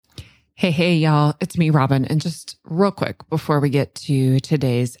Hey, y'all. It's me, Robin. And just real quick before we get to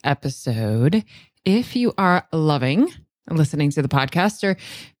today's episode, if you are loving listening to the podcast, or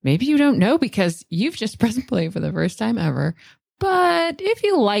maybe you don't know because you've just pressed play for the first time ever, but if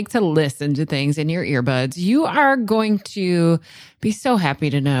you like to listen to things in your earbuds, you are going to be so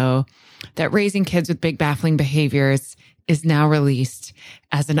happy to know that Raising Kids with Big Baffling Behaviors is now released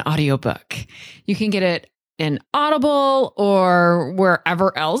as an audiobook. You can get it in Audible or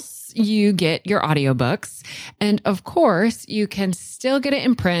wherever else you get your audiobooks. And of course, you can still get it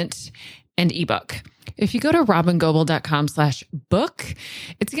in print and ebook. If you go to robingoble.com/book,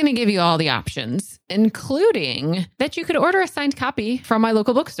 it's going to give you all the options, including that you could order a signed copy from my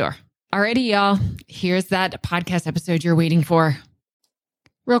local bookstore. Alrighty, y'all. Here's that podcast episode you're waiting for.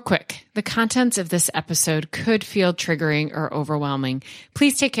 Real quick, the contents of this episode could feel triggering or overwhelming.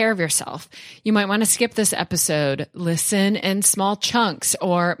 Please take care of yourself. You might want to skip this episode, listen in small chunks,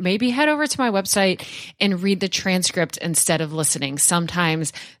 or maybe head over to my website and read the transcript instead of listening.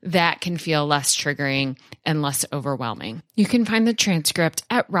 Sometimes that can feel less triggering and less overwhelming. You can find the transcript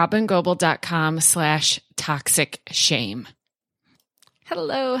at robingoble.com/toxic shame.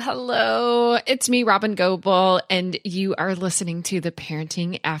 Hello. It's me, Robin Goble, and you are listening to the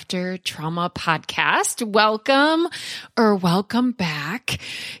Parenting After Trauma podcast. Welcome back.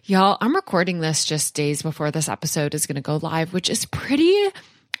 Y'all, I'm recording this just days before this episode is going to go live, which is pretty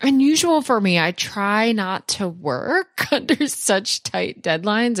unusual for me. I try not to work under such tight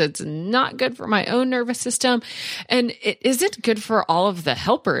deadlines. It's not good for my own nervous system. And it isn't good for all of the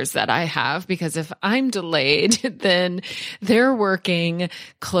helpers that I have, because if I'm delayed, then they're working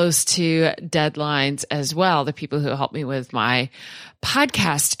close to deadlines as well, the people who help me with my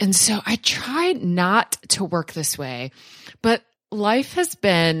podcast. And so I try not to work this way, but life has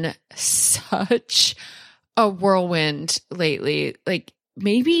been such a whirlwind lately. Like,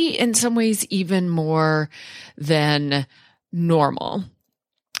 maybe in some ways even more than normal,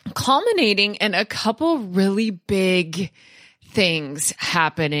 culminating in a couple really big things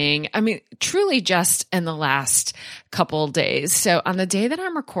happening. I mean, truly just in the last couple days. So on the day that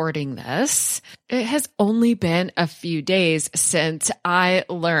I'm recording this, it has only been a few days since I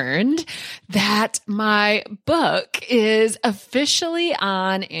learned that my book is officially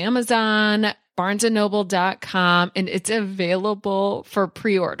on Amazon, barnesandnoble.com, and it's available for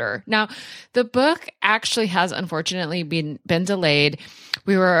pre-order. Now, the book actually has unfortunately been delayed.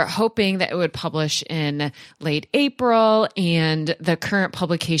 We were hoping that it would publish in late April, and the current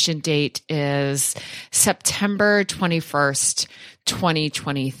publication date is September 21st,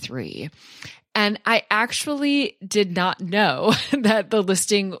 2023. And I actually did not know that the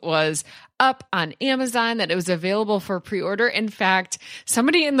listing was up on Amazon, that it was available for pre-order. In fact,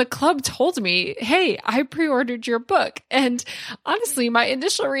 somebody in the club told me, hey, I pre-ordered your book. And honestly, my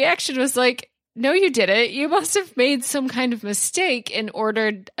initial reaction was like, no, you didn't. You must have made some kind of mistake and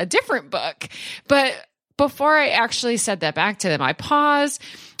ordered a different book. But before I actually said that back to them, I paused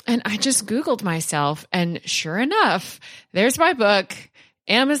and I just Googled myself. And sure enough, there's my book.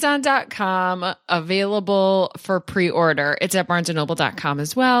 Amazon.com, available for pre-order. It's at barnesandnoble.com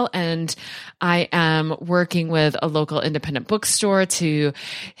as well. And I am working with a local independent bookstore to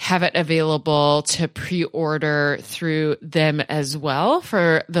have it available to pre-order through them as well,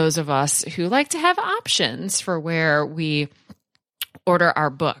 for those of us who like to have options for where we order our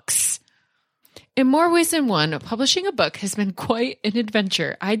books. In more ways than one, publishing a book has been quite an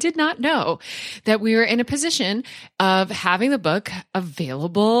adventure. I did not know that we were in a position of having the book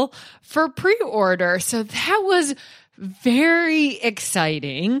available for pre-order. So that was very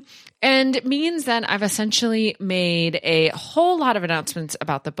exciting, and means that I've essentially made a whole lot of announcements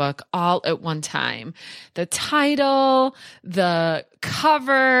about the book all at one time. The title, the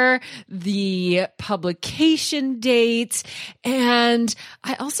cover, the publication date, and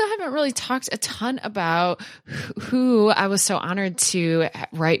I also haven't really talked a ton about who I was so honored to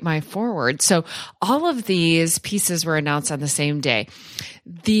write my foreword. So all of these pieces were announced on the same day.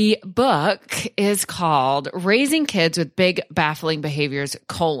 The book is called Raising Kids with Big Baffling Behaviors,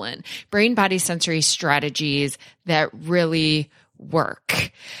 Brain Body Sensory Strategies That Really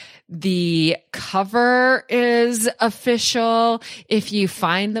Work. The cover is official. If you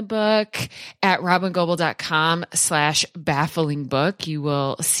find the book at robingoble.com/baffling book, you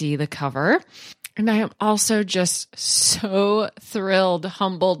will see the cover. And I am also just so thrilled,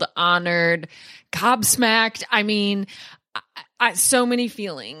 humbled, honored, gobsmacked. I mean, so many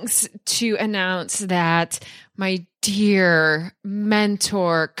feelings to announce that my dear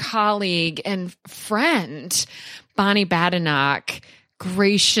mentor, colleague, and friend, Bonnie Badenoch,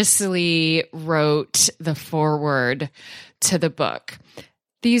 graciously wrote the foreword to the book.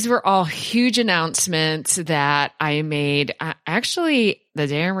 These were all huge announcements that I made. Actually, the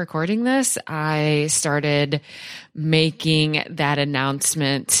day I'm recording this, I started making that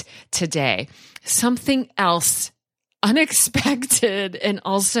announcement today. Something else unexpected and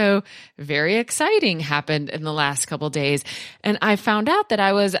also very exciting happened in the last couple of days. And I found out that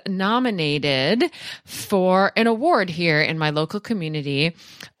I was nominated for an award here in my local community,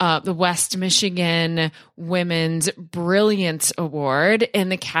 the West Michigan Women's Brilliance Award in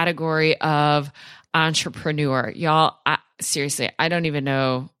the category of entrepreneur. Y'all, seriously, I don't even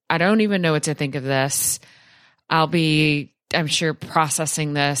know what to think of this. I'm sure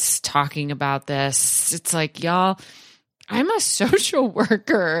processing this, talking about this. It's like, y'all, I'm a social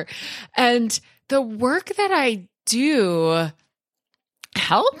worker, and the work that I do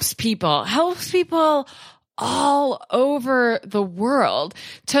helps people all over the world.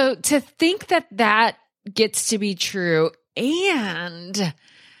 To think that gets to be true and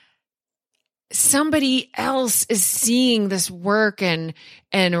somebody else is seeing this work and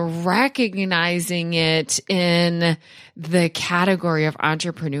recognizing it in the category of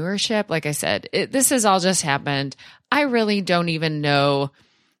entrepreneurship. Like I said, this has all just happened. I really don't even know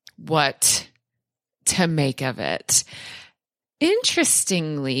what to make of it.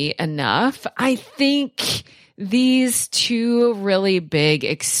 Interestingly enough, I think these two really big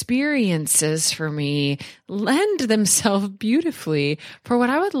experiences for me lend themselves beautifully for what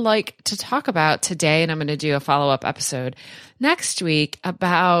I would like to talk about today. And I'm going to do a follow-up episode next week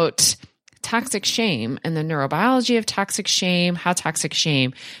about toxic shame and the neurobiology of toxic shame, how toxic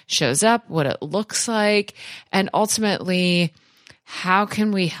shame shows up, what it looks like, and ultimately, how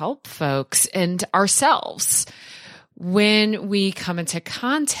can we help folks and ourselves when we come into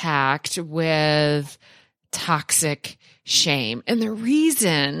contact with toxic shame. And the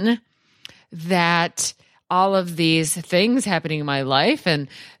reason that all of these things happening in my life and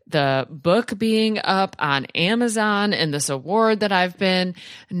the book being up on Amazon and this award that I've been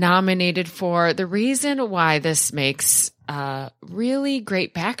nominated for, the reason why this makes a really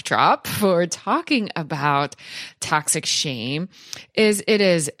great backdrop for talking about toxic shame is it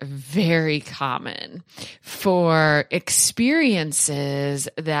is very common for experiences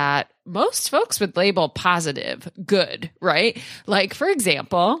that most folks would label positive, good, right? Like, for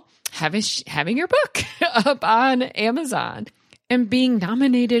example, having your book up on Amazon and being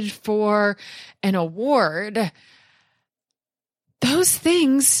nominated for an award. Those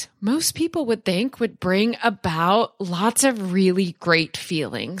things most people would think would bring about lots of really great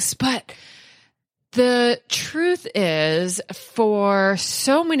feelings. But the truth is, for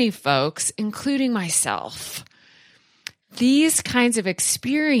so many folks, including myself, these kinds of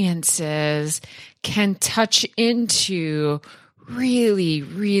experiences can touch into really,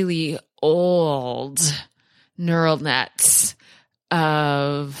 really old neural nets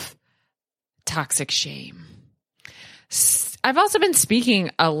of toxic shame. I've also been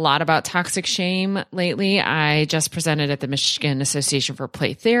speaking a lot about toxic shame lately. I just presented at the Michigan Association for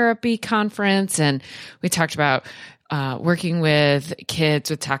Play Therapy conference, and we talked about working with kids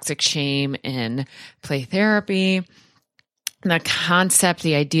with toxic shame in play therapy. The concept,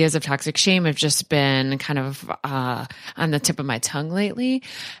 the ideas of toxic shame have just been kind of on the tip of my tongue lately.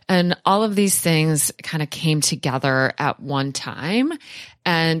 And all of these things kind of came together at one time.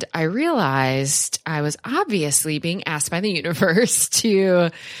 And I realized I was obviously being asked by the universe to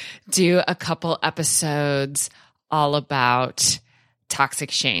do a couple episodes all about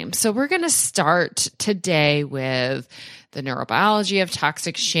toxic shame. So we're going to start today with the neurobiology of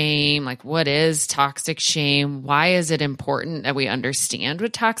toxic shame. Like, what is toxic shame? Why is it important that we understand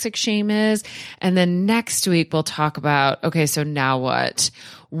what toxic shame is? And then next week we'll talk about, okay, so now what?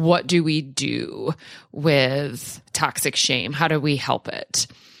 What do we do with toxic shame? How do we help it?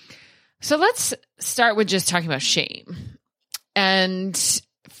 So let's start with just talking about shame. And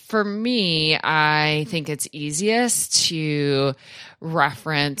for me, I think it's easiest to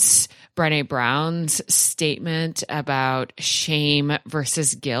reference Brené Brown's statement about shame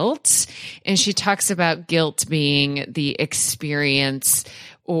versus guilt. And she talks about guilt being the experience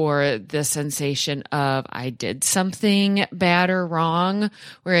or the sensation of I did something bad or wrong,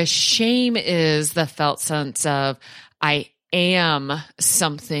 whereas shame is the felt sense of I am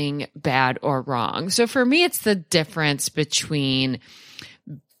something bad or wrong. So for me, it's the difference between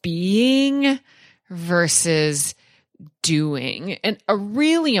being versus doing. And a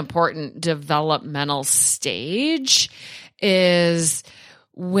really important developmental stage is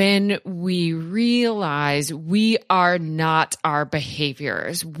when we realize we are not our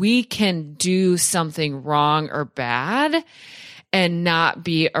behaviors. We can do something wrong or bad and not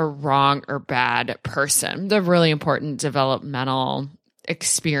be a wrong or bad person. The really important developmental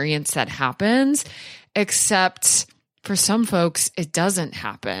experience that happens, except for some folks, it doesn't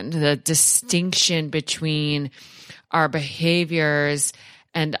happen. The distinction between our behaviors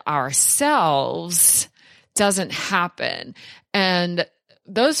and ourselves doesn't happen. And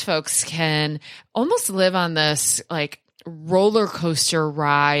those folks can almost live on this like roller coaster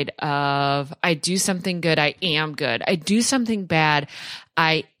ride of, I do something good, I am good. I do something bad,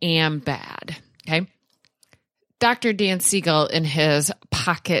 I am bad. Okay. Dr. Dan Siegel, in his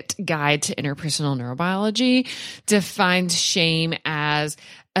Pocket Guide to Interpersonal Neurobiology, defines shame as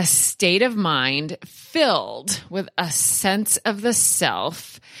a state of mind filled with a sense of the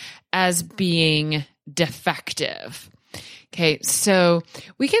self as being defective. Okay, so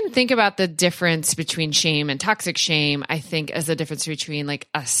we can think about the difference between shame and toxic shame, I think, as the difference between like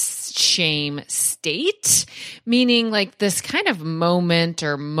a shame state, meaning like this kind of moment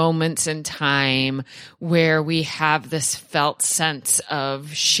or moments in time where we have this felt sense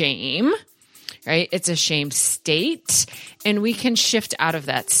of shame, right? It's a shame state, and we can shift out of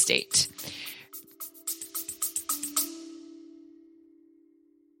that state.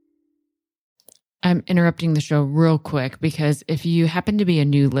 I'm interrupting the show real quick because if you happen to be a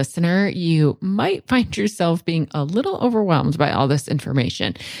new listener, you might find yourself being a little overwhelmed by all this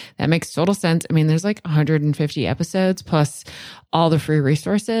information. That makes total sense. I mean, there's like 150 episodes plus all the free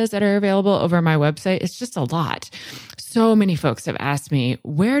resources that are available over my website. It's just a lot. So many folks have asked me,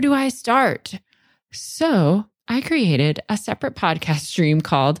 where do I start? So I created a separate podcast stream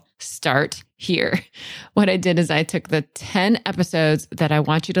called Start Here. What I did is I took the 10 episodes that I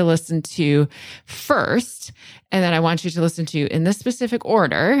want you to listen to first, and that I want you to listen to in this specific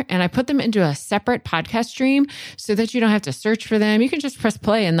order, and I put them into a separate podcast stream so that you don't have to search for them. You can just press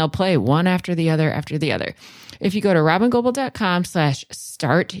play and they'll play one after the other after the other. If you go to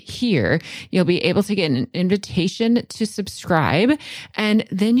robingoble.com/start here, you'll be able to get an invitation to subscribe, and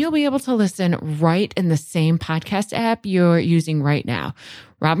then you'll be able to listen right in the same podcast app you're using right now.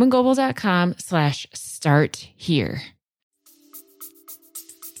 robingoble.com/start here.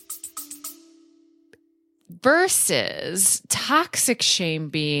 Versus toxic shame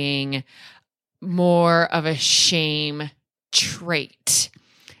being more of a shame trait.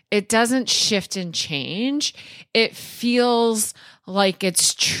 It doesn't shift and change. It feels like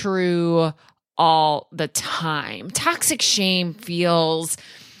it's true all the time. Toxic shame feels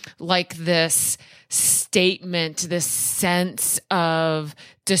like this statement, this sense of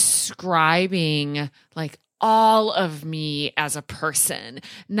describing like all of me as a person,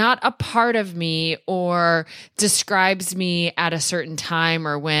 not a part of me, or describes me at a certain time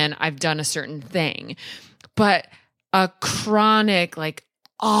or when I've done a certain thing, but a chronic, like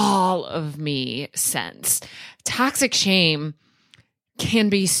all of me sense. Toxic shame can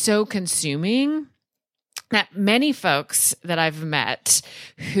be so consuming that many folks that I've met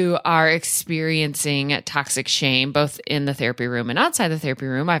who are experiencing toxic shame, both in the therapy room and outside the therapy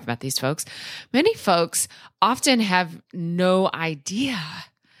room, I've met these folks. Many folks often have no idea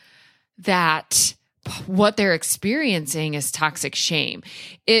that what they're experiencing is toxic shame.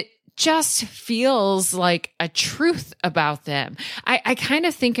 It just feels like a truth about them. I kind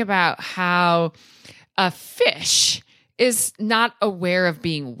of think about how a fish is not aware of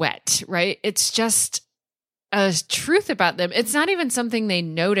being wet, right? It's just a truth about them. It's not even something they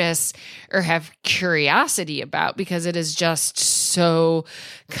notice or have curiosity about because it is just so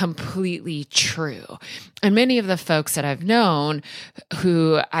completely true. And many of the folks that I've known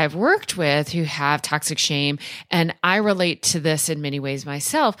who I've worked with who have toxic shame, and I relate to this in many ways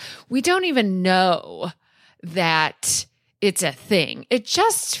myself, we don't even know that it's a thing. It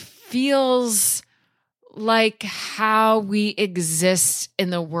just feels like how we exist in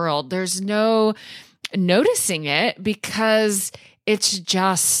the world. There's no noticing it because it's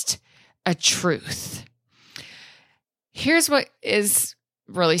just a truth. Here's what is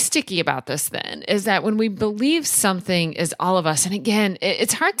really sticky about this then, is that when we believe something is all of us, and again,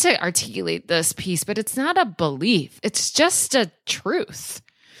 it's hard to articulate this piece, but it's not a belief. It's just a truth.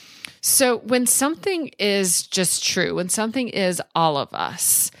 So when something is just true, when something is all of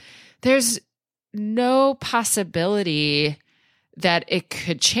us, there's no possibility that it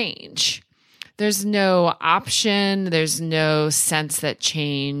could change. There's no option. There's no sense that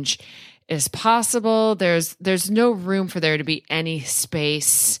change is possible. There's no room for there to be any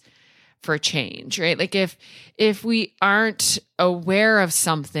space for change, right? Like if we aren't aware of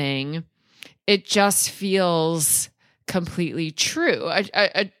something, it just feels completely true.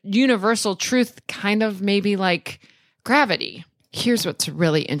 A universal truth, kind of maybe like gravity. Here's what's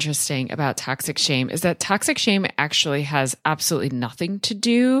really interesting about toxic shame is that toxic shame actually has absolutely nothing to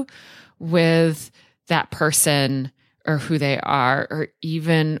do with that person or who they are or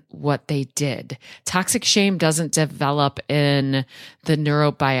even what they did. Toxic shame doesn't develop in the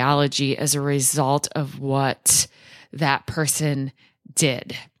neurobiology as a result of what that person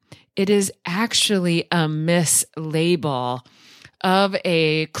did. It is actually a mislabel of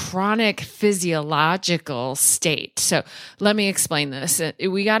a chronic physiological state. So let me explain this.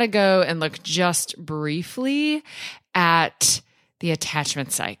 We got to go and look just briefly at the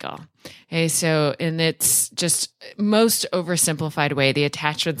attachment cycle. Okay, so in its just most oversimplified way, the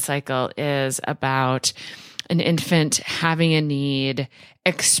attachment cycle is about an infant having a need,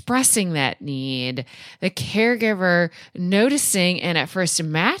 expressing that need, the caregiver noticing and at first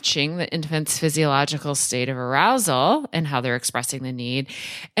matching the infant's physiological state of arousal and how they're expressing the need,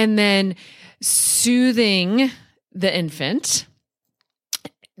 and then soothing the infant,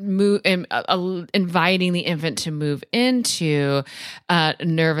 inviting the infant to move into a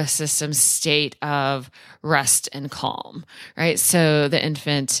nervous system state of rest and calm, right? So the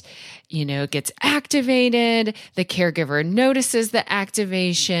infant, gets activated. The caregiver notices the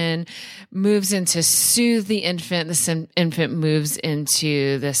activation, moves in to soothe the infant. The infant moves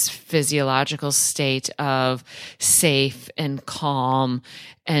into this physiological state of safe and calm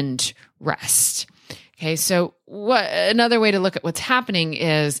and rest. Okay, so another way to look at what's happening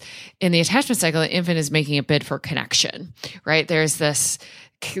is in the attachment cycle, the infant is making a bid for connection, right? There's this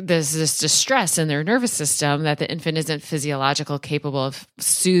distress in their nervous system that the infant isn't physiologically capable of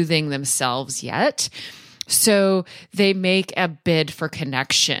soothing themselves yet. So they make a bid for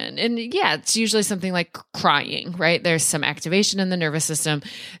connection. And yeah, it's usually something like crying, right? There's some activation in the nervous system.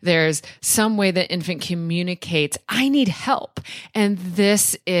 There's some way the infant communicates, I need help. And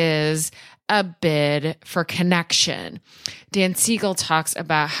this is a bid for connection. Dan Siegel talks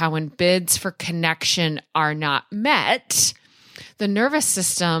about how when bids for connection are not met, the nervous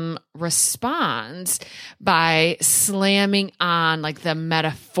system responds by slamming on like the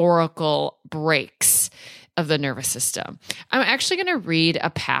metaphorical brakes of the nervous system. I'm actually going to read a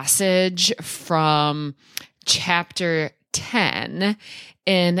passage from chapter 10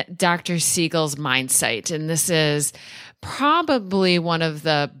 in Dr. Siegel's Mindsight. And this is probably one of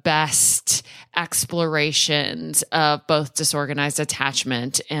the best explorations of both disorganized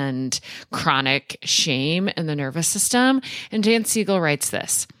attachment and chronic shame in the nervous system. And Dan Siegel writes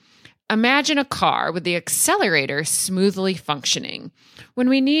this: imagine a car with the accelerator smoothly functioning. When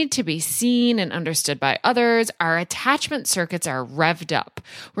we need to be seen and understood by others, our attachment circuits are revved up.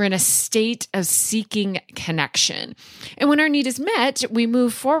 We're in a state of seeking connection. And when our need is met, we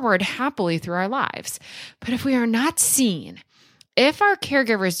move forward happily through our lives. But if we are not seen, if our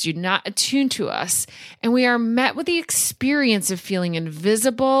caregivers do not attune to us, and we are met with the experience of feeling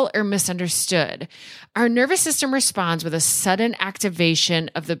invisible or misunderstood, our nervous system responds with a sudden activation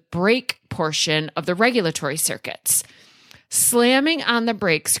of the brake portion of the regulatory circuits. Slamming on the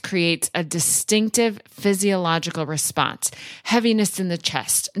brakes creates a distinctive physiological response: heaviness in the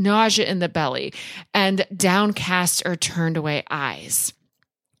chest, nausea in the belly, and downcast or turned away eyes.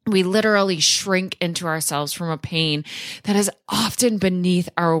 We literally shrink into ourselves from a pain that is often beneath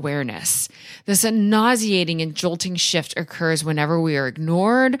our awareness. This nauseating and jolting shift occurs whenever we are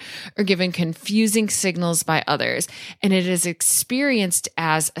ignored or given confusing signals by others, and it is experienced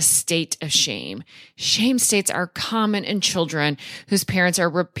as a state of shame. Shame states are common in children whose parents are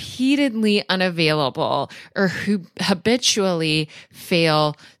repeatedly unavailable or who habitually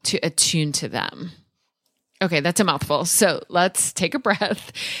fail to attune to them. Okay, that's a mouthful. So let's take a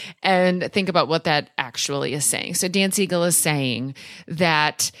breath and think about what that actually is saying. So Dan Siegel is saying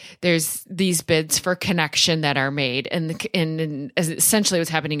that there's these bids for connection that are made, and essentially what's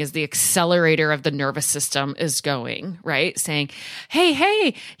happening is the accelerator of the nervous system is going, right? Saying,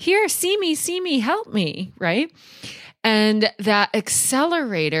 hey, here, see me, help me, right? And that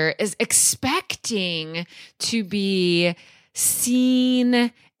accelerator is expecting to be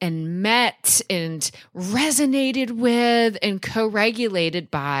seen and met and resonated with and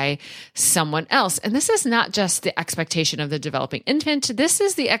co-regulated by someone else. And this is not just the expectation of the developing infant. This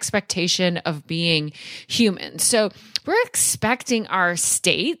is the expectation of being human. So we're expecting our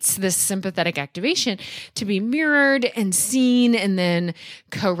states, this sympathetic activation, to be mirrored and seen and then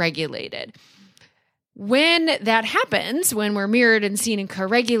co-regulated. When that happens, when we're mirrored and seen and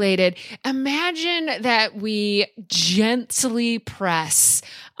co-regulated, imagine that we gently press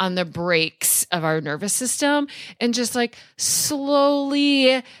on the brakes of our nervous system and just like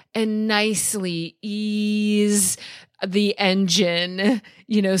slowly and nicely ease the engine,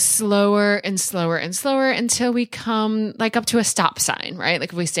 slower and slower and slower until we come like up to a stop sign, right?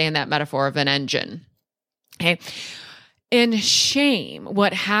 Like if we stay in that metaphor of an engine. Okay. In shame,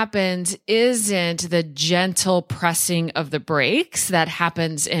 what happens isn't the gentle pressing of the brakes that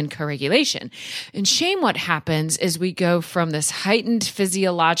happens in co-regulation. In shame, what happens is we go from this heightened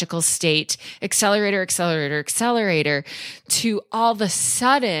physiological state, accelerator, accelerator, accelerator, to all of a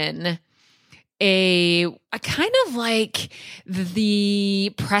sudden a kind of like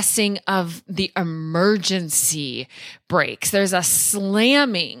the pressing of the emergency brakes. There's a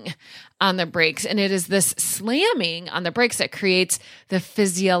slamming on the brakes. And it is this slamming on the brakes that creates the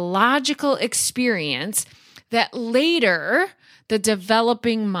physiological experience that later the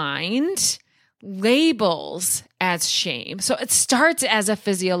developing mind labels as shame. So it starts as a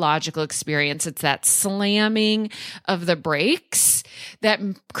physiological experience. It's that slamming of the brakes that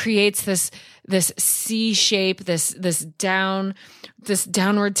creates this C shape, this downward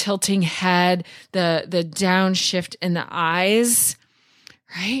tilting head, the downshift in the eyes,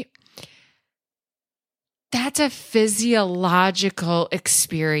 right? That's a physiological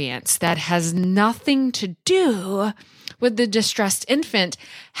experience that has nothing to do with the distressed infant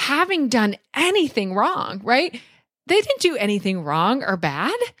having done anything wrong, right? They didn't do anything wrong or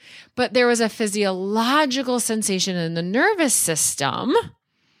bad, but there was a physiological sensation in the nervous system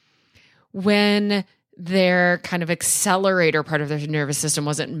when their kind of accelerator part of their nervous system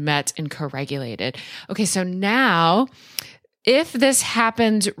wasn't met and co-regulated. Okay, so now if this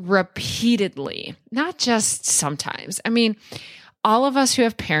happens repeatedly, not just sometimes, I mean, all of us who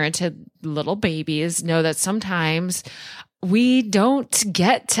have parented little babies know that sometimes we don't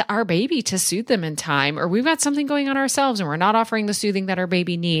get to our baby to soothe them in time, or we've got something going on ourselves and we're not offering the soothing that our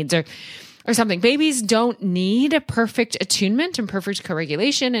baby needs, or something. Babies don't need a perfect attunement and perfect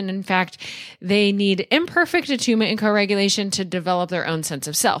co-regulation. And in fact, they need imperfect attunement and co-regulation to develop their own sense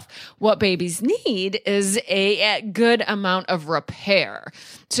of self. What babies need is a good amount of repair.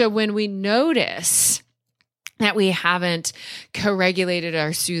 So when we notice that we haven't co-regulated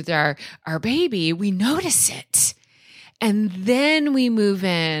or soothed our baby, we notice it. And then we move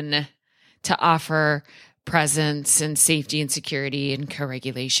in to offer presence and safety and security and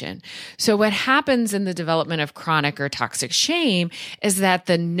co-regulation. So what happens in the development of chronic or toxic shame is that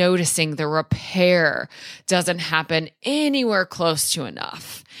the noticing, the repair doesn't happen anywhere close to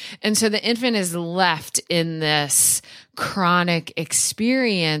enough. And so the infant is left in this chronic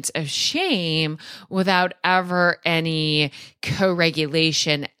experience of shame without ever any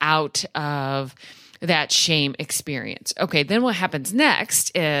co-regulation out of that shame experience. Okay, then what happens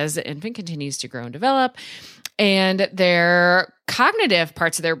next is the infant continues to grow and develop, and their cognitive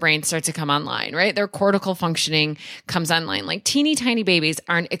parts of their brain start to come online, right? Their cortical functioning comes online. Like teeny tiny babies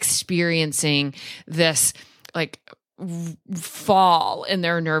aren't experiencing this like fall in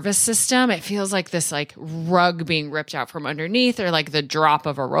their nervous system. It feels like this like rug being ripped out from underneath, or like the drop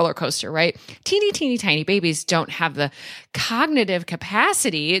of a roller coaster, right? Teeny tiny babies don't have the cognitive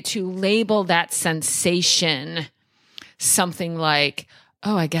capacity to label that sensation something like,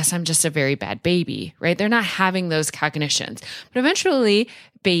 oh, I guess I'm just a very bad baby, right? They're not having those cognitions. But eventually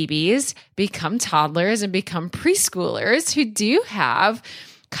babies become toddlers and become preschoolers who do have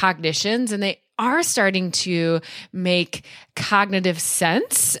cognitions, and they are starting to make cognitive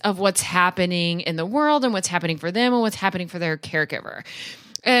sense of what's happening in the world and what's happening for them and what's happening for their caregiver.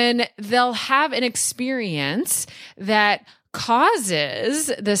 And they'll have an experience that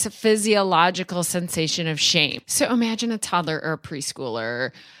causes this physiological sensation of shame. So imagine a toddler or a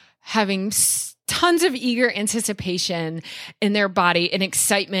preschooler having tons of eager anticipation in their body and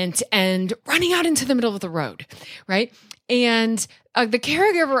excitement and running out into the middle of the road, right? And the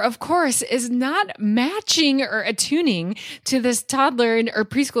caregiver, of course, is not matching or attuning to this toddler or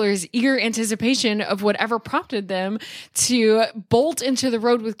preschooler's eager anticipation of whatever prompted them to bolt into the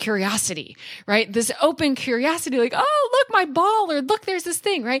road with curiosity, right? This open curiosity, like, oh, look, my ball, or look, there's this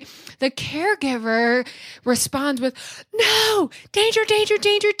thing, right? The caregiver responds with, no, danger, danger,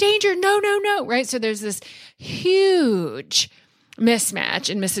 danger, danger, no, no, no, right? So there's this huge mismatch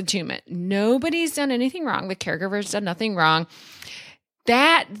and misattunement. Nobody's done anything wrong. The caregiver's done nothing wrong.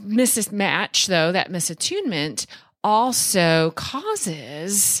 That mismatch, though, that misattunement also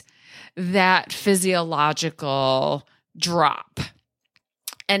causes that physiological drop.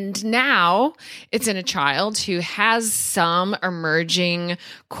 And now it's in a child who has some emerging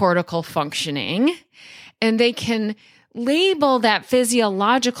cortical functioning, and they can label that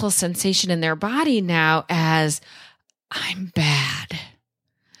physiological sensation in their body now as, I'm bad.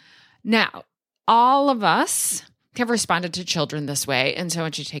 Now, all of us have responded to children this way. And so I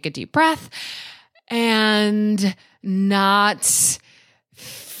want you to take a deep breath and not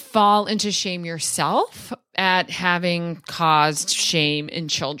fall into shame yourself at having caused shame in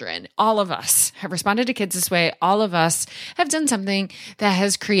children. All of us have responded to kids this way. All of us have done something that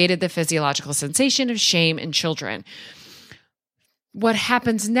has created the physiological sensation of shame in children. What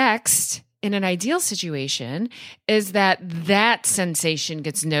happens next in an ideal situation is that sensation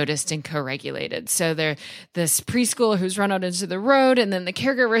gets noticed and co-regulated. So this preschooler who's run out into the road, and then the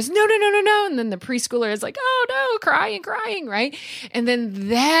caregiver is, no. And then the preschooler is like, oh no, crying, right? And then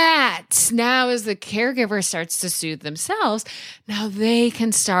that now as the caregiver starts to soothe themselves, now they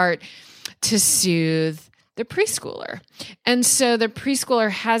can start to soothe the preschooler. And so the preschooler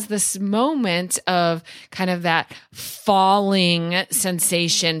has this moment of kind of that falling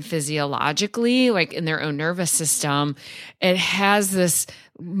sensation physiologically, like in their own nervous system. It has this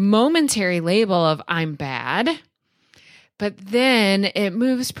momentary label of I'm bad, but then it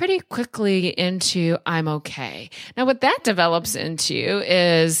moves pretty quickly into I'm okay. Now, what that develops into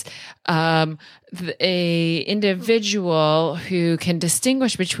is a individual who can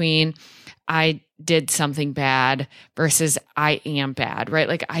distinguish between I did something bad versus I am bad, right?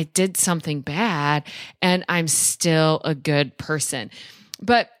 Like I did something bad and I'm still a good person.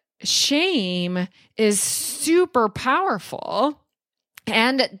 But shame is super powerful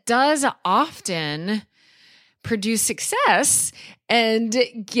and does often produce success and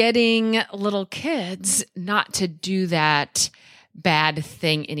getting little kids not to do that bad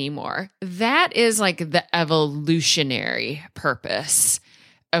thing anymore. That is like the evolutionary purpose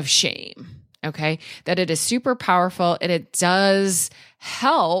of shame. Okay, that it is super powerful and it does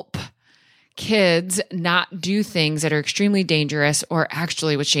help kids not do things that are extremely dangerous, or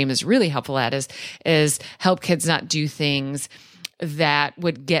actually what shame is really helpful at is help kids not do things that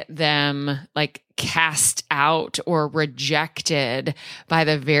would get them like cast out or rejected by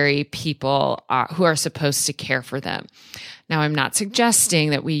the very people who are supposed to care for them. Now, I'm not suggesting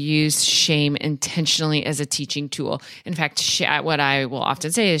that we use shame intentionally as a teaching tool. In fact, what I will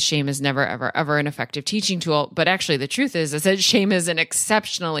often say is shame is never, ever, ever an effective teaching tool. But actually, the truth is that shame is an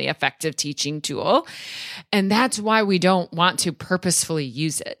exceptionally effective teaching tool. And that's why we don't want to purposefully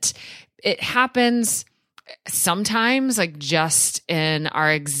use it. It happens sometimes like just in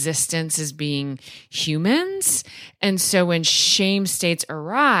our existence as being humans. And so when shame states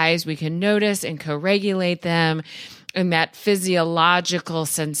arise, we can notice and co-regulate them. And that physiological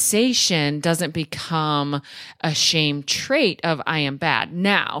sensation doesn't become a shame trait of I am bad.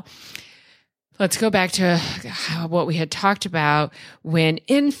 Now, let's go back to what we had talked about when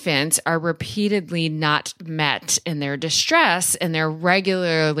infants are repeatedly not met in their distress and they're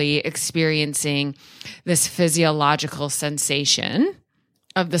regularly experiencing this physiological sensation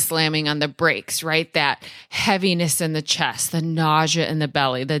of the slamming on the brakes, right? That heaviness in the chest, the nausea in the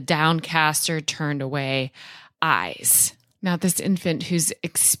belly, the downcast or turned away eyes. Now, this infant who's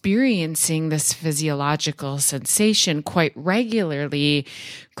experiencing this physiological sensation quite regularly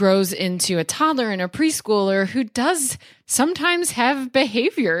grows into a toddler and a preschooler who does sometimes have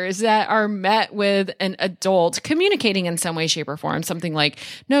behaviors that are met with an adult communicating in some way, shape, or form. Something like,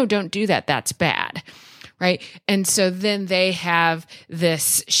 no, don't do that. That's bad. Right. And so then they have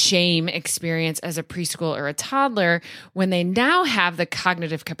this shame experience as a preschool or a toddler when they now have the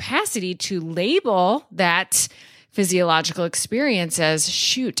cognitive capacity to label that physiological experience as,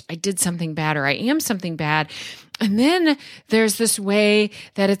 shoot, I did something bad or I am something bad. And then there's this way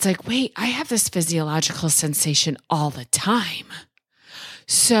that it's like, wait, I have this physiological sensation all the time.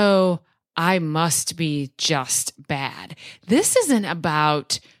 So I must be just bad. This isn't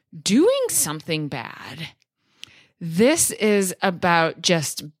about doing something bad. This is about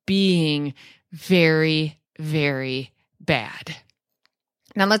just being very, very bad.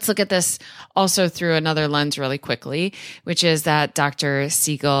 Now let's look at this also through another lens really quickly, which is that Dr.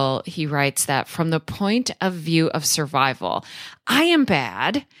 Siegel, he writes that from the point of view of survival, I am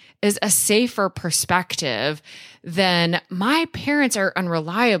bad is a safer perspective than my parents are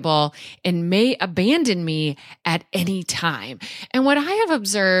unreliable and may abandon me at any time. And what I have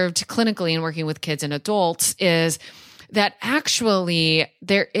observed clinically in working with kids and adults is that actually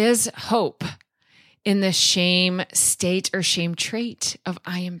there is hope in the shame state or shame trait of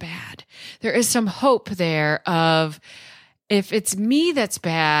I am bad. There is some hope there of, if it's me that's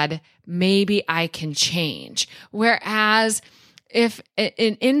bad, maybe I can change. Whereas if an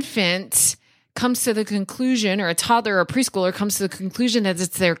infant comes to the conclusion, or a toddler or a preschooler comes to the conclusion that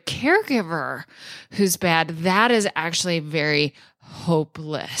it's their caregiver who's bad, that is actually very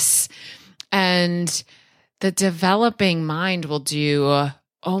hopeless. And the developing mind will do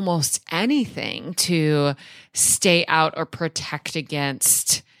almost anything to stay out or protect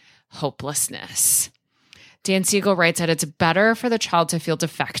against hopelessness. Dan Siegel writes that it's better for the child to feel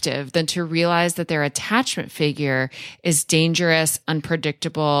defective than to realize that their attachment figure is dangerous,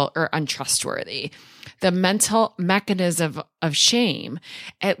 unpredictable, or untrustworthy. The mental mechanism of shame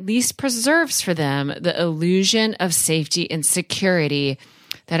at least preserves for them the illusion of safety and security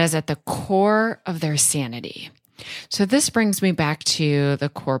that is at the core of their sanity. So this brings me back to the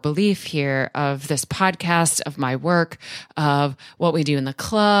core belief here of this podcast, of my work, of what we do in the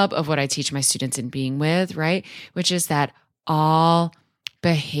club, of what I teach my students in Being With, right? Which is that all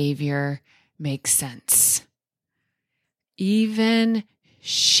behavior makes sense. Even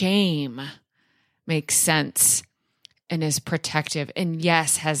shame makes sense and is protective, and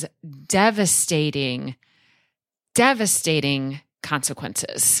yes, has devastating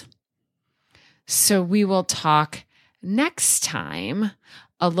consequences. So we will talk next time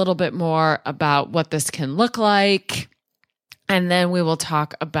a little bit more about what this can look like. And then we will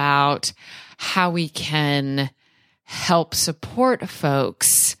talk about how we can help support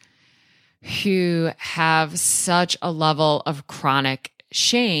folks who have such a level of chronic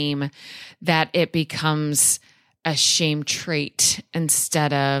shame that it becomes a shame trait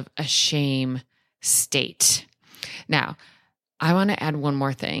instead of a shame state. Now, I want to add one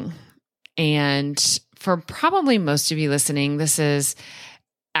more thing. And for probably most of you listening, this is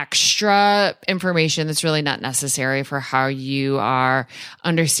extra information that's really not necessary for how you are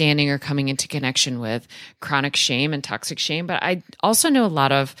understanding or coming into connection with chronic shame and toxic shame. But I also know a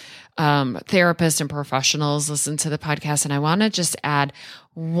lot of therapists and professionals listen to the podcast, and I want to just add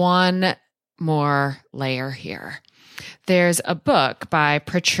one more layer here. There's a book by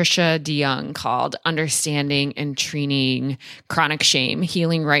Patricia DeYoung called Understanding and Treating Chronic Shame,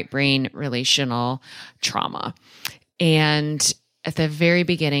 Healing Right Brain Relational Trauma. And at the very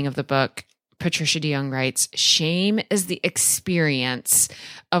beginning of the book, Patricia DeYoung writes, shame is the experience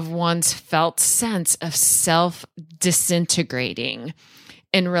of one's felt sense of self-disintegrating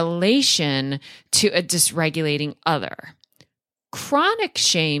in relation to a dysregulating other. Chronic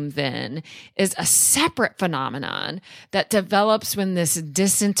shame, then, is a separate phenomenon that develops when this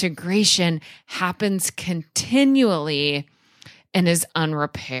disintegration happens continually and is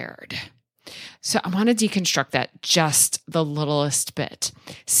unrepaired. So I want to deconstruct that just the littlest bit.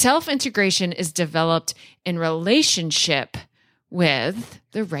 Self-integration is developed in relationship with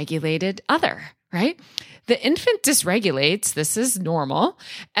the regulated other, right? The infant dysregulates, this is normal,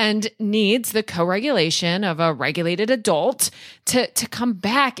 and needs the co-regulation of a regulated adult to come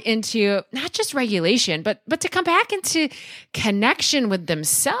back into not just regulation, but to come back into connection with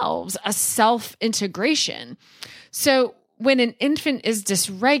themselves, a self-integration. So when an infant is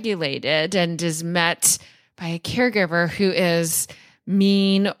dysregulated and is met by a caregiver who is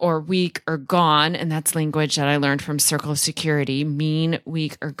mean or weak or gone, and that's language that I learned from Circle of Security, mean,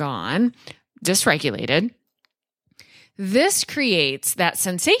 weak, or gone, dysregulated, this creates that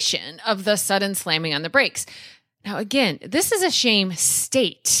sensation of the sudden slamming on the brakes. Now, again, this is a shame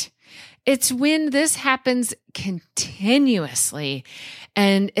state. It's when this happens continuously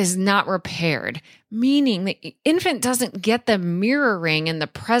and is not repaired, meaning the infant doesn't get the mirroring in the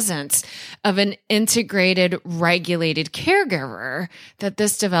presence of an integrated, regulated caregiver, that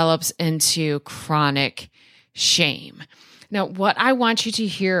this develops into chronic shame. Now, what I want you to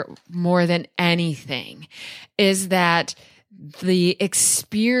hear more than anything is that the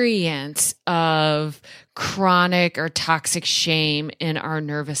experience of chronic or toxic shame in our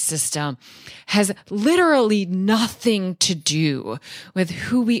nervous system has literally nothing to do with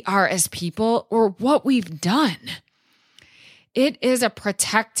who we are as people or what we've done. It is a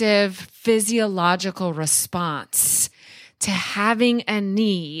protective physiological response to having a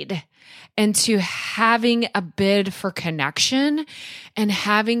need and to having a bid for connection and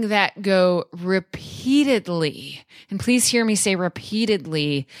having that go repeatedly, and please hear me say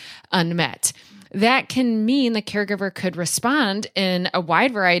repeatedly, unmet. That can mean the caregiver could respond in a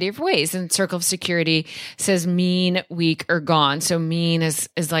wide variety of ways. And Circle of Security says mean, weak, or gone. So mean is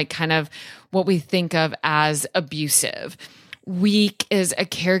like kind of what we think of as abusive. Weak is a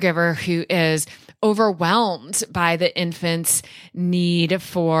caregiver who is overwhelmed by the infant's need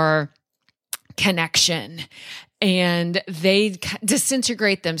for connection, and they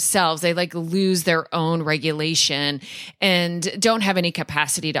disintegrate themselves. They lose their own regulation and don't have any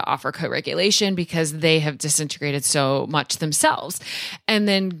capacity to offer co-regulation because they have disintegrated so much themselves. And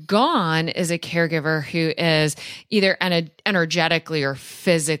then gone is a caregiver who is either energetically or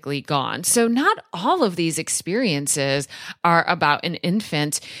physically gone. So not all of these experiences are about an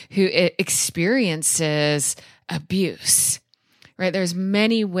infant who experiences abuse. right? There's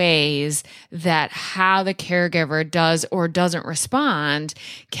many ways that how the caregiver does or doesn't respond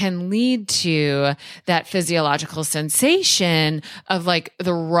can lead to that physiological sensation of like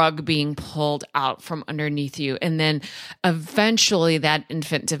the rug being pulled out from underneath you. And then eventually that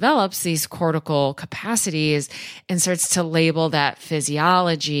infant develops these cortical capacities and starts to label that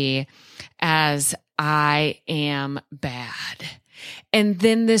physiology as I am bad. And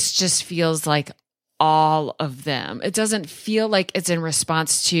then this just feels like all of them. It doesn't feel like it's in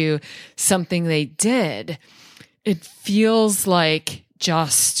response to something they did. It feels like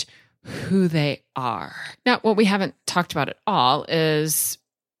just who they are. Now, what we haven't talked about at all is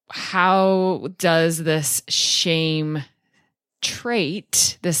how does this shame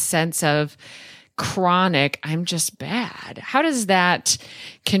trait, this sense of chronic, I'm just bad, how does that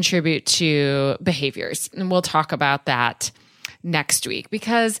contribute to behaviors? And we'll talk about that next week,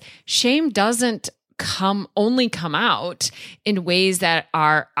 because shame doesn't only come out in ways that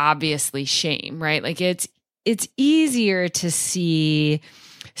are obviously shame, right? Like it's easier to see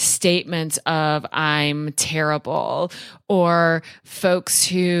statements of I'm terrible, or folks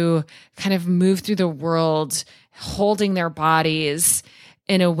who kind of move through the world holding their bodies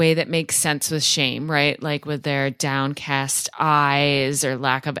in a way that makes sense with shame, right? Like with their downcast eyes or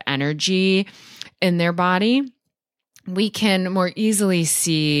lack of energy in their body. We can more easily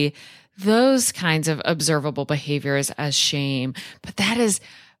see those kinds of observable behaviors as shame. But that is,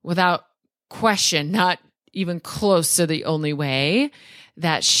 without question, not even close to the only way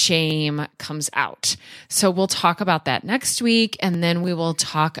that shame comes out. So we'll talk about that next week. And then we will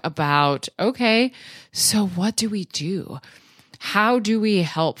talk about, okay, so what do we do? How do we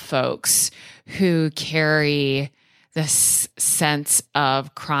help folks who carry this sense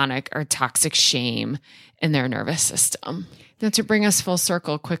of chronic or toxic shame in their nervous system? Now, to bring us full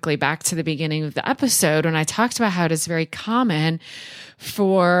circle quickly back to the beginning of the episode, when I talked about how it is very common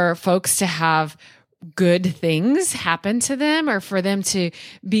for folks to have good things happen to them, or for them to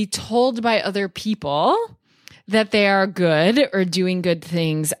be told by other people that they are good or doing good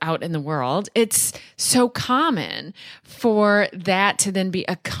things out in the world, it's so common for that to then be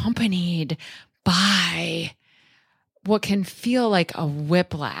accompanied by what can feel like a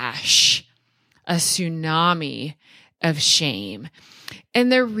whiplash, a tsunami of shame.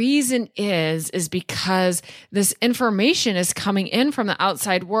 And the reason is because this information is coming in from the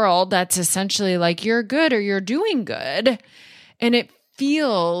outside world that's essentially like you're good or you're doing good. And it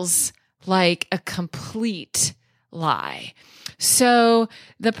feels like a complete lie. So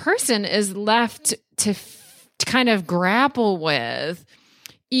the person is left to kind of grapple with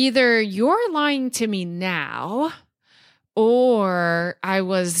either you're lying to me now, or I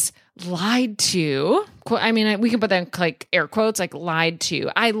was lied to. I mean, we can put that in like air quotes, like lied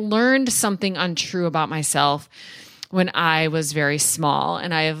to. I learned something untrue about myself when I was very small,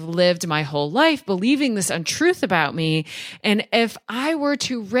 and I have lived my whole life believing this untruth about me. And if I were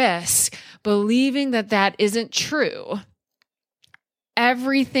to risk believing that that isn't true,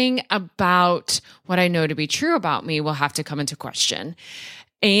 everything about what I know to be true about me will have to come into question.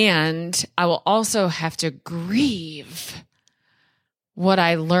 And I will also have to grieve what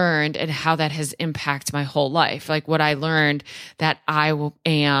I learned and how that has impacted my whole life. Like what I learned that I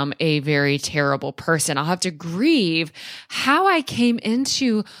am a very terrible person. I'll have to grieve how I came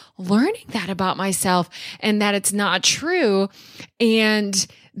into learning that about myself and that it's not true, and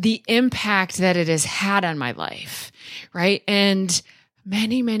the impact that it has had on my life, right? And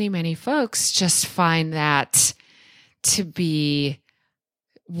many, many, many folks just find that to be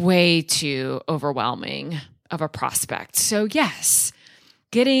way too overwhelming of a prospect. So yes,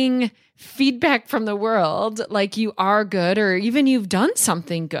 getting feedback from the world like you are good, or even you've done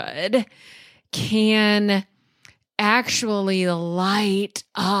something good, can actually light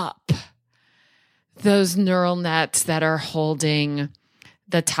up those neural nets that are holding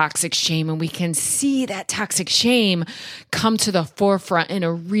the toxic shame. And we can see that toxic shame come to the forefront in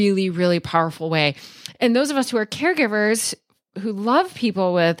a really, really powerful way. And those of us who are caregivers who love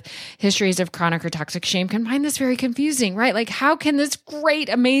people with histories of chronic or toxic shame can find this very confusing, right? Like, how can this great,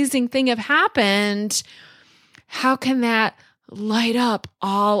 amazing thing have happened? How can that light up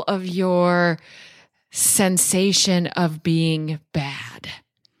all of your sensation of being bad?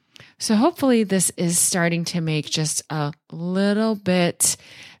 So hopefully this is starting to make just a little bit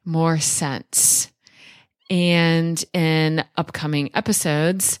more sense. And in upcoming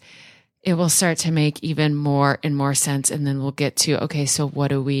episodes, it will start to make even more and more sense. And then we'll get to, okay, so what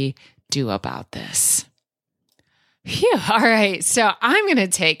do we do about this? Phew. All right. So I'm going to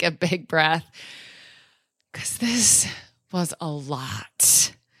take a big breath because this was a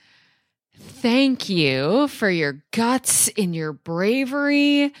lot. thank you for your guts and your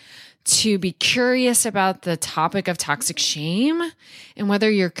bravery to be curious about the topic of toxic shame, and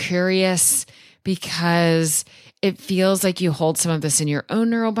whether you're curious because it feels like you hold some of this in your own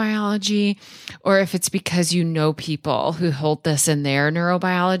neurobiology, or if it's because you know people who hold this in their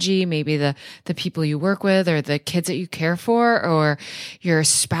neurobiology, maybe the people you work with or the kids that you care for, or your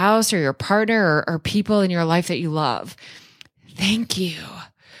spouse or your partner, or people in your life that you love. Thank you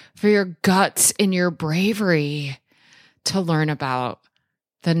for your guts and your bravery to learn about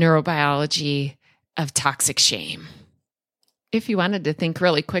the neurobiology of toxic shame. If you wanted to think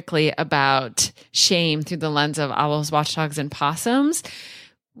really quickly about shame through the lens of owls, watchdogs, and possums,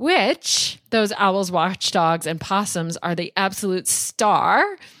 which those owls, watchdogs, and possums are the absolute star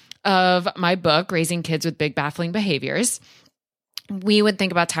of my book, Raising Kids with Big Baffling Behaviors, we would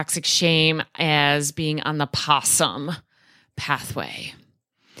think about toxic shame as being on the possum pathway.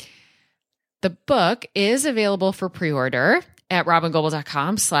 The book is available for pre-order at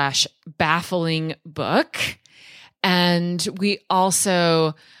robingoble.com/bafflingbook. And we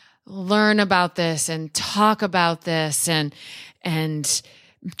also learn about this and talk about this and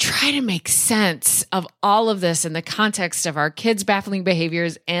try to make sense of all of this in the context of our kids' baffling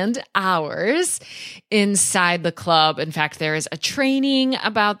behaviors and ours inside the club. In fact, there is a training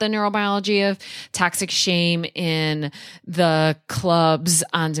about the neurobiology of toxic shame in the club's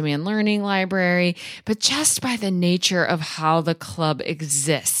on-demand learning library. But just by the nature of how the club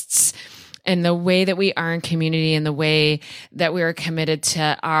exists, and the way that we are in community and the way that we are committed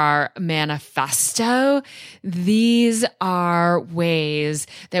to our manifesto, these are ways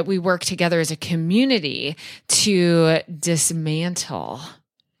that we work together as a community to dismantle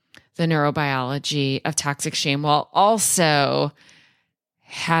the neurobiology of toxic shame while also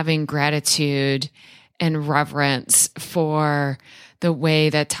having gratitude and reverence for the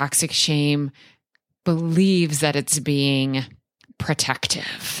way that toxic shame believes that it's being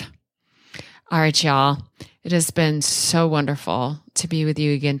protective. All right, y'all. It has been so wonderful to be with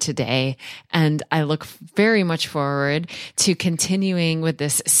you again today, and I look very much forward to continuing with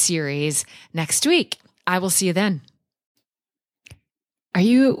this series next week. I will see you then. Are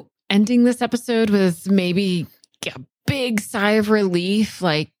you ending this episode with maybe a big sigh of relief?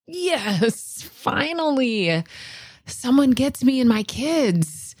 Like, yes, finally, someone gets me and my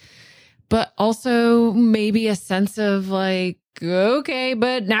kids. But also maybe a sense of like, okay,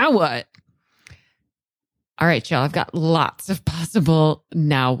 but now what? All right, y'all, I've got lots of possible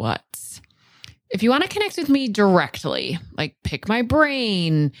now whats. If you want to connect with me directly, like pick my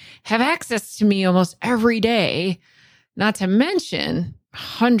brain, have access to me almost every day, not to mention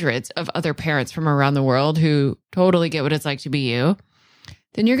hundreds of other parents from around the world who totally get what it's like to be you,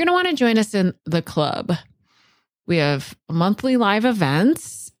 then you're going to want to join us in the club. We have monthly live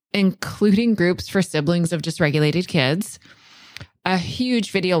events, including groups for siblings of dysregulated kids, a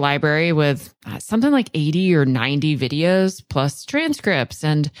huge video library with something like 80 or 90 videos, plus transcripts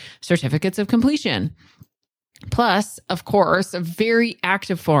and certificates of completion. Plus, of course, a very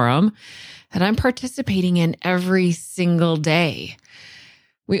active forum that I'm participating in every single day.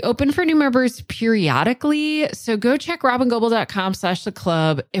 We open for new members periodically, so go check robingoble.com/the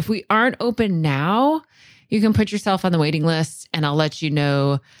club. If we aren't open now, you can put yourself on the waiting list and I'll let you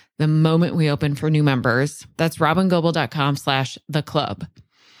know the moment we open for new members. That's robingoble.com/the club.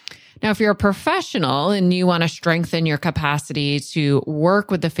 Now, if you're a professional and you want to strengthen your capacity to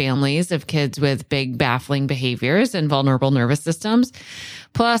work with the families of kids with big baffling behaviors and vulnerable nervous systems,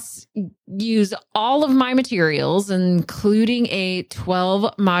 plus use all of my materials, including a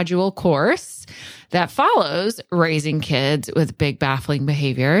 12-module course that follows Raising Kids with Big Baffling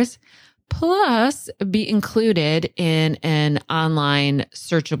Behaviors, plus be included in an online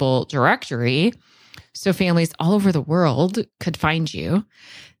searchable directory so families all over the world could find you,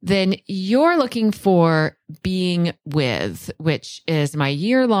 then you're looking for Being With, which is my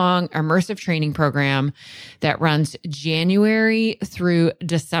year-long immersive training program that runs January through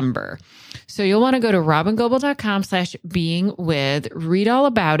December. So you'll want to go to robingoble.com/beingwith, read all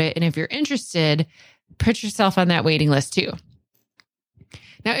about it. And if you're interested, put yourself on that waiting list too.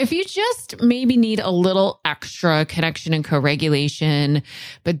 Now, if you just maybe need a little extra connection and co-regulation,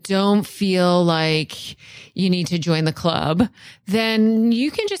 but don't feel like you need to join the club, then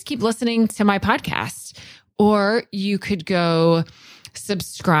you can just keep listening to my podcast. Or you could go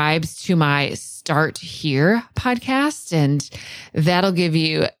subscribe to my Start Here podcast, and that'll give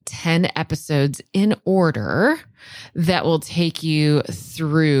you 10 episodes in order that will take you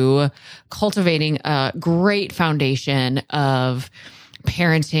through cultivating a great foundation of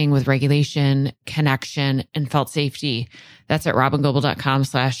parenting with regulation, connection, and felt safety. That's at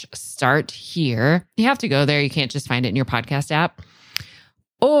robingoble.com/start here. You have to go there. You can't just find it in your podcast app.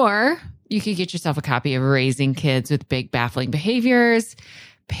 Or you could get yourself a copy of Raising Kids with Big Baffling Behaviors,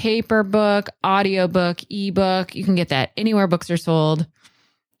 paper book, audiobook, ebook. You can get that anywhere books are sold.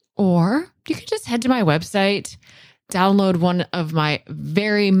 Or you can just head to my website, download one of my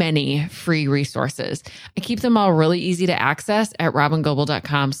very many free resources. I keep them all really easy to access at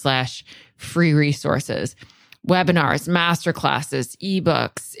robingoble.com/free resources. Webinars, masterclasses,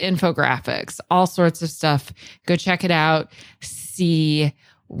 ebooks, infographics, all sorts of stuff. Go check it out. See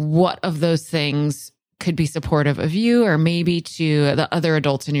what of those things could be supportive of you or maybe to the other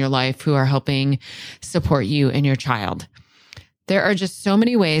adults in your life who are helping support you and your child. There are just so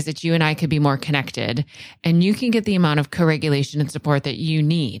many ways that you and I could be more connected, and you can get the amount of co-regulation and support that you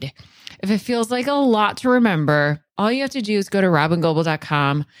need. If it feels like a lot to remember, all you have to do is go to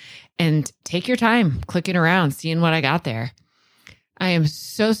robingoble.com and take your time clicking around, seeing what I got there. I am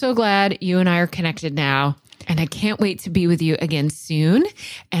so glad you and I are connected now, and I can't wait to be with you again soon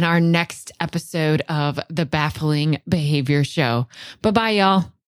in our next episode of the Baffling Behavior Show. Bye-bye, y'all.